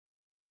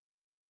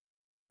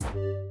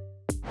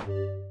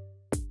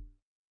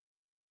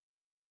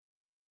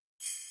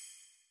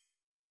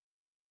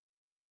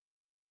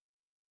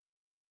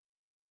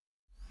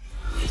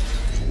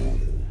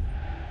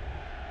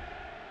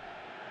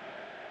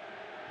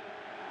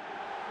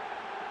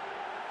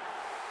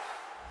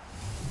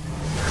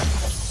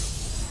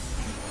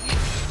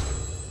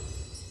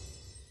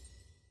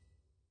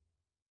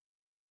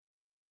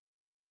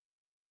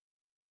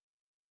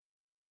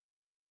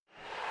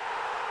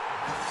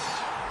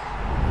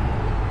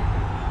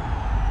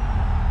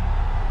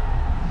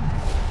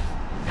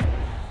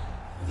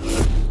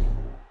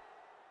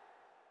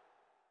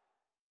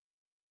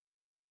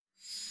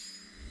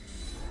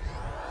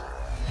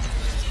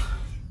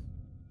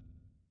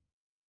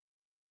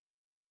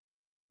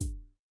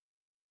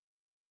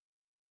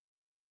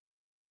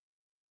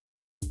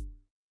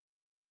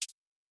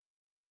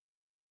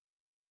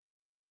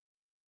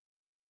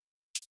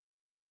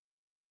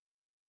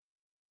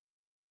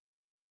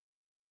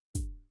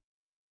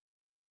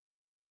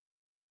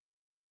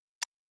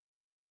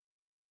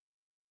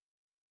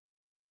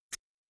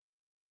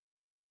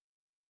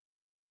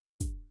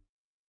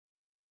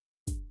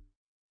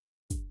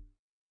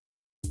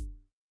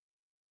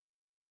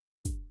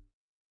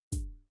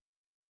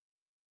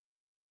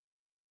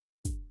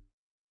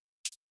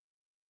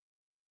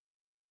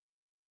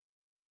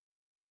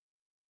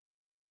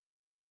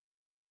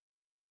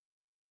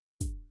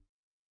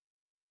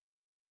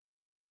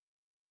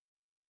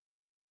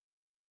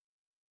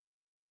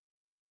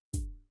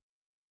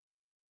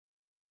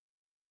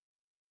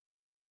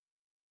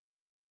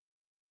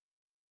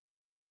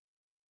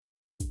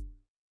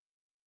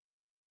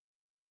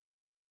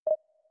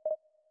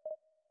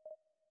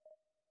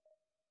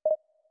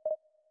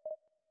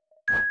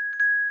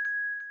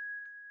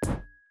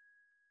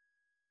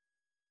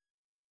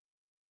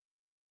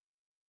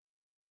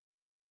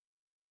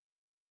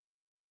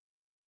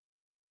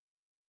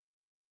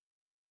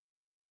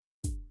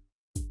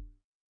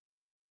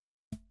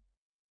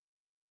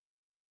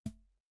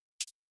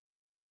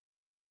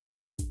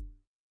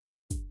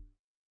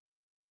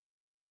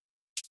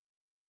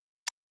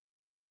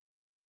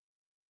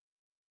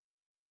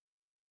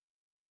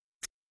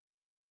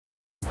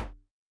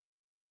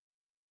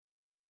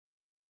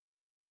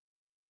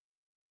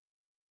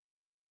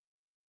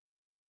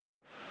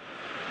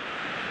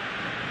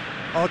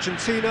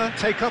Argentina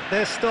take up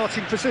their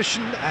starting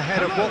position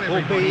ahead of what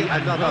will be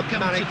another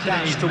manic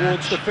dash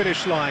towards the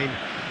finish line.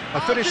 A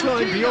finish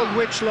line beyond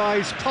which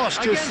lies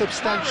pastures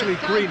substantially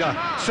greener,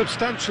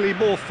 substantially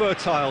more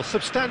fertile,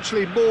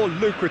 substantially more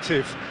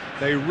lucrative.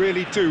 They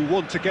really do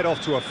want to get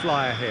off to a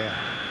flyer here.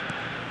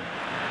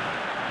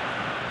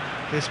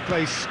 This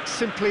place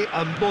simply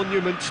a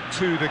monument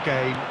to the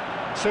game.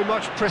 So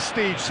much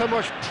prestige, so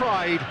much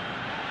pride,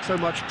 so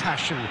much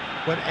passion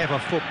whenever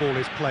football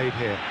is played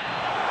here.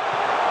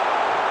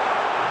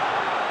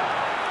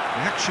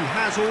 The action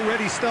has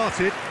already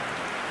started.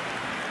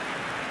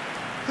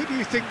 Who do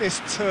you think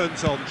this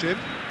turns on, Jim?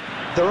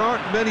 There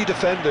aren't many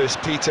defenders,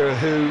 Peter,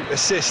 who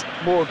assist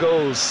more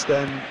goals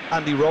than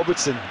Andy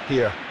Robertson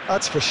here,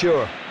 that's for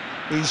sure.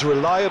 He's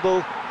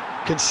reliable,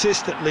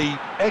 consistently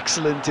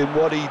excellent in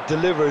what he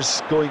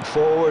delivers going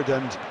forward,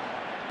 and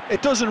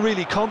it doesn't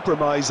really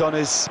compromise on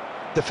his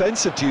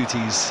defensive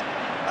duties.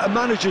 A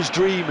manager's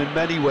dream in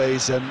many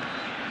ways, and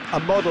a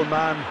model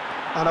man,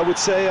 and I would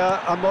say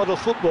a model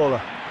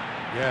footballer.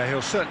 Yeah,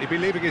 he'll certainly be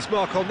leaving his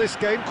mark on this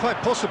game, quite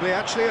possibly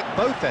actually at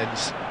both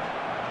ends.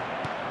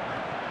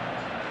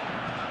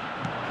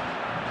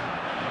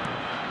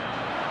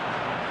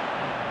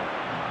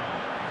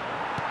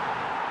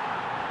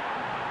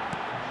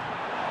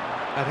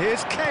 And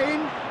here's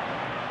Kane.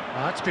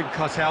 That's been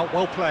cut out,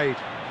 well played.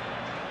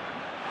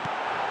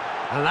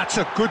 And that's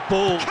a good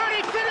ball. Can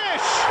he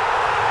finish?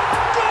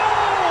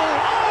 Goal!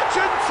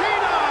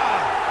 Argentina!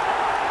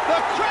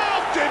 The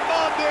crowd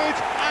demanded,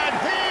 and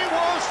he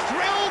was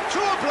thrilled to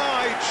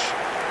oblige.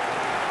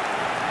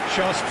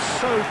 Just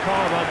so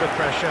calm under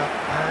pressure,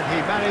 and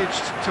he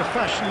managed to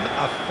fashion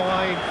a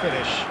fine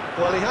finish.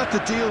 Well, he had to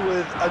deal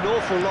with an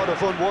awful lot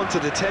of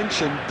unwanted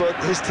attention, but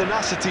his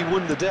tenacity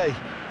won the day.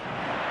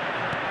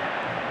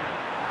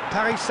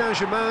 Paris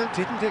Saint-Germain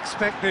didn't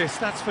expect this,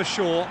 that's for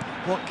sure.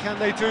 What can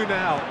they do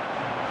now?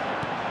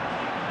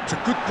 It's a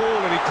good ball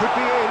and he could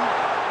be in.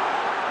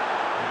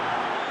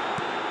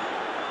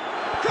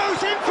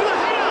 Goes in for the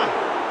header!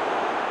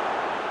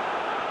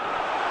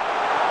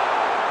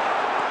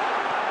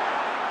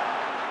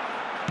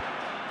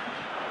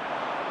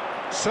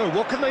 So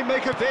what can they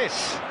make of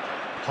this?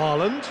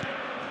 Haaland.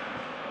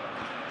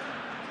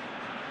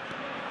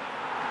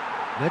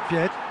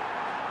 Nedved.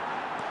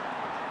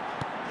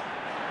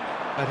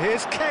 And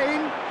here's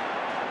Kane.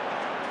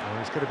 Oh,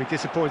 he's going to be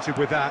disappointed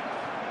with that.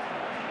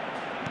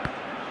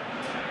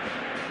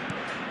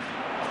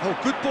 Oh,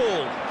 good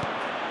ball.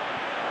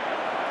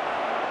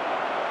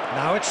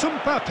 Now it's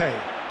Mbappe.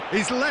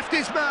 He's left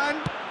his man.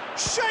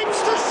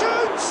 Shapes to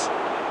shoot!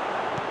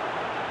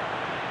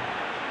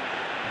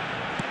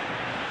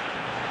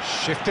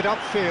 Shifted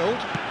upfield.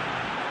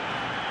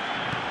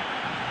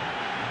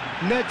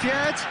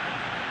 Nedved.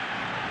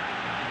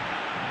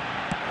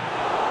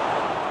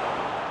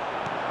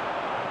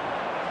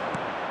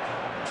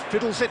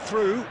 Fiddles it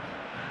through.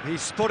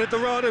 He's spotted the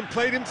run and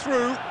played him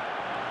through.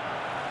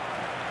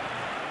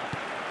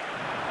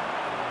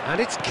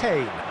 And it's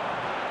Kane.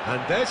 And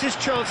there's his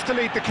chance to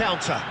lead the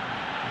counter.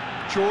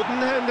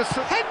 Jordan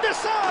Henderson.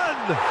 Henderson!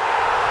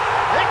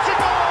 It's a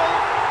goal!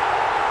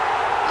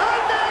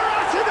 And they're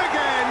at it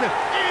again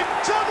in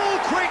double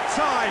quick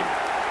time.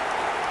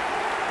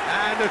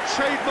 And a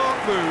trademark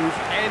move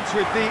ends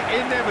with the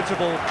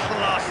inevitable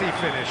classy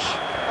finish.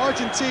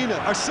 Argentina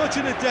are such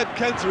an adept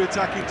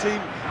counter-attacking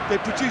team. They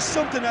produced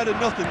something out of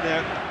nothing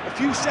there. A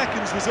few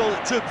seconds was all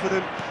it took for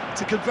them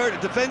to convert a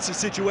defensive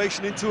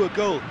situation into a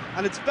goal,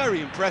 and it's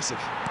very impressive.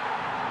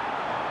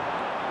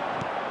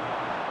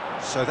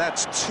 So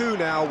that's 2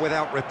 now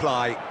without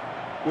reply.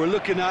 We're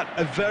looking at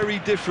a very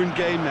different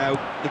game now.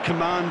 The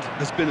command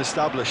has been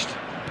established.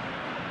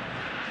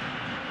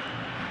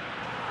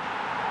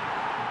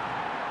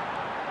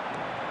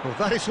 Well,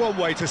 that is one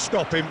way to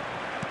stop him.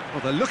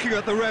 Well, they're looking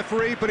at the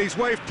referee, but he's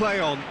waved play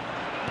on.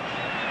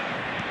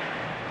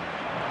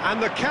 And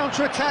the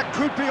counter-attack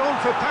could be on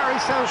for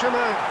Paris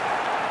Saint-Germain.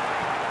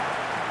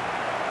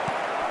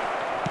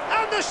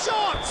 And the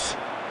shot!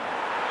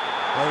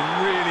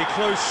 A really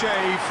close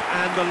shave,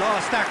 and the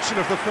last action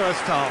of the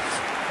first half.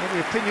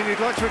 Any opinion you'd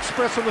like to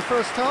express on the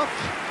first half?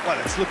 Well,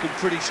 it's looking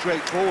pretty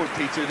straightforward,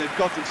 Peter. They've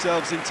got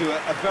themselves into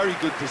a very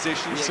good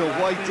position, so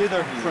why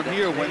dither from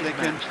here when they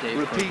can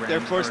repeat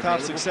their first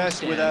half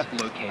success with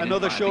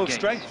another show of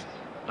strength?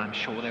 I'm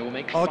sure they will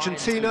make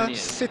Argentina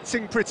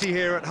sitting pretty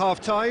here at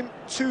half-time,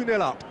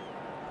 2-0 up.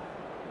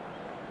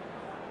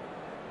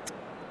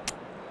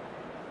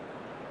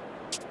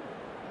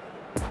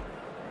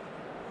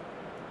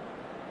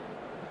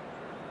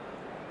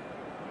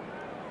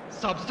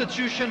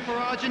 Substitution for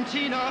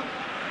Argentina.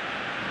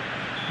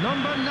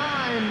 Number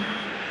 9,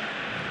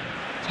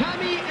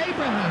 Tammy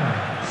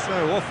Abraham.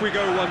 So off we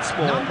go once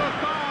more. Number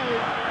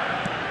 5,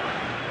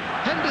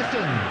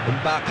 Henderson.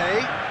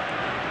 Mbappe.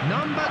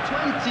 Number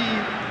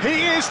 20. He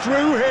is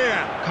through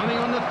here. Coming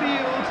on the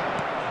field.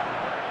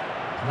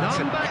 That's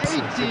Number an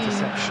excellent 18.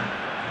 interception.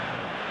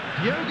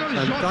 Diogo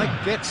And Jota. Dijk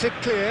gets it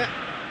clear.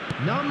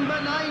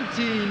 Number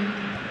 19,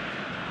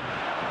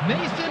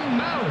 Mason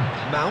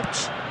Mount.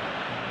 Mount.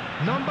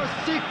 Number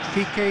 6,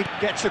 Piqué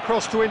gets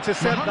across to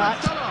intercept Mohamed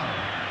that. Salah.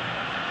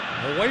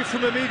 Away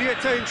from immediate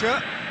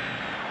danger.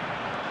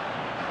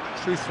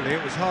 Truthfully,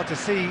 it was hard to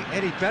see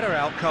any better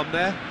outcome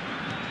there.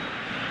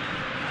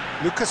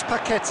 Lucas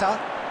Paqueta.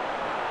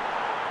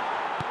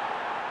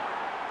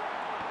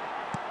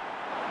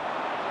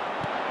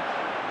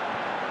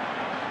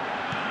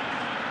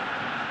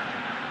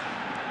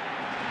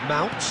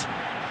 Mount.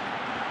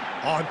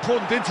 Oh,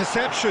 important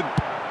interception.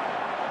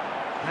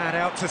 And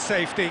out to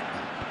safety.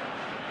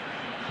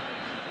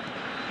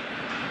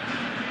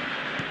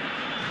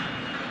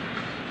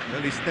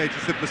 Early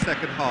stages of the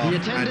second half, The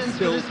and attendance for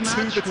still this 2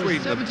 match between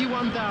was them.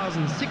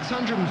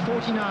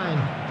 71,649.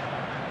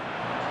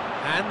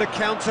 And the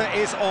counter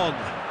is on.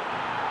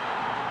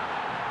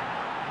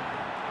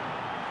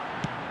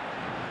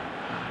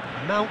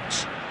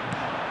 Mount.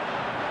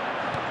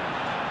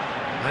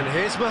 And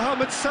here's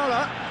Mohamed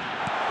Salah.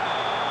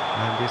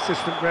 And the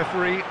assistant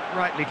referee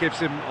rightly gives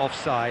him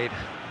offside.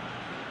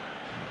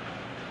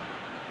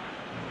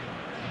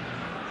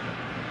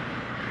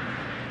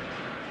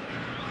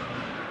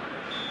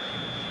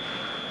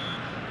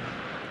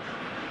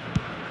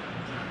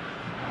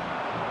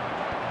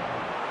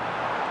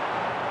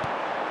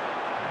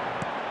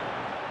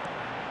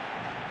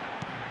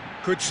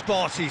 Good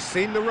spot, he's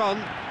seen the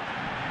run.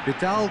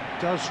 Vidal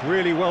does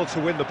really well to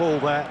win the ball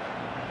there.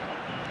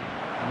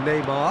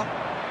 Neymar.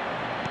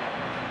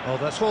 Oh,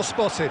 that's well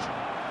spotted.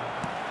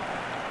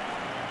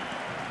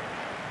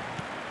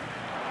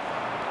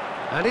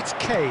 And it's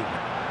Kane.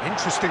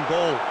 Interesting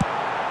ball.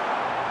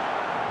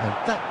 And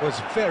that was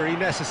very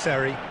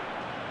necessary.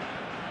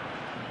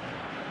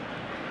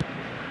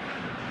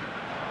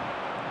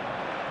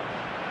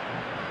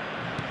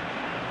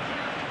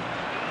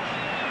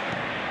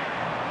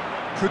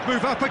 Could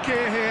move up a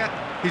gear here.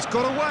 He's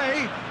got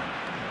away.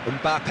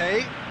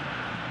 Mbappe.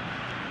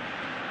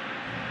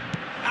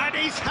 And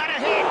he's had a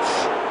hit!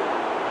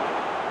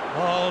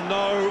 Oh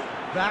no,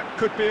 that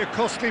could be a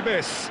costly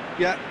miss.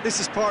 Yeah, this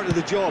is part of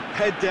the job.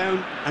 Head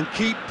down and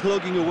keep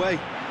plugging away.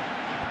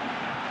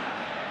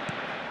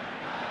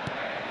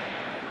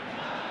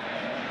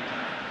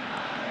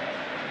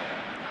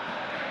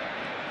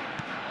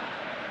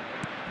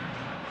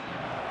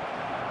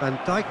 Van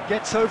Dijk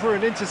gets over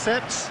and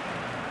intercepts.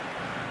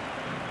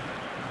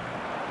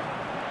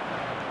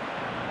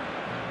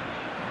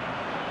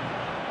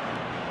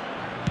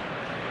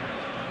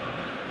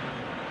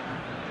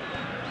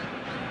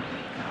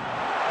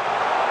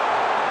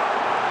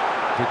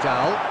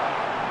 Vidal.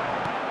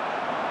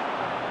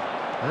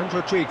 And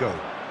Rodrigo.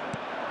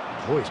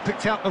 Oh, he's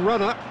picked out the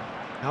runner.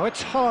 Now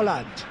it's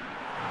Haaland.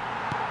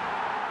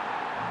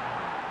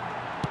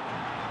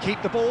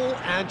 Keep the ball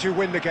and you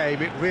win the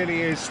game. It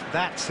really is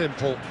that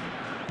simple.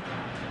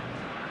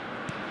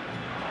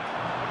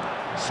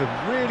 Some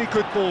really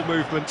good ball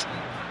movement.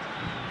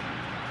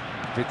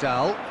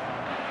 Vidal.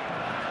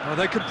 Oh,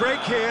 they could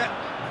break here.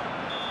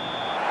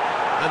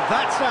 And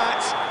that's that.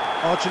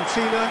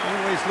 Argentina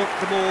always looked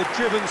the more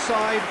driven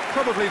side,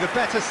 probably the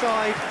better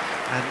side,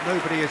 and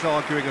nobody is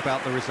arguing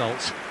about the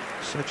results.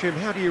 So, Jim,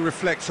 how do you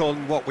reflect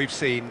on what we've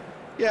seen?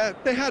 Yeah,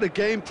 they had a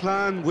game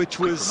plan which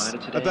was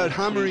about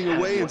hammering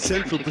away in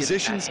central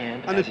positions,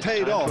 and it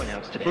paid off.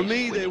 For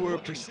me, they were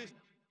persistent.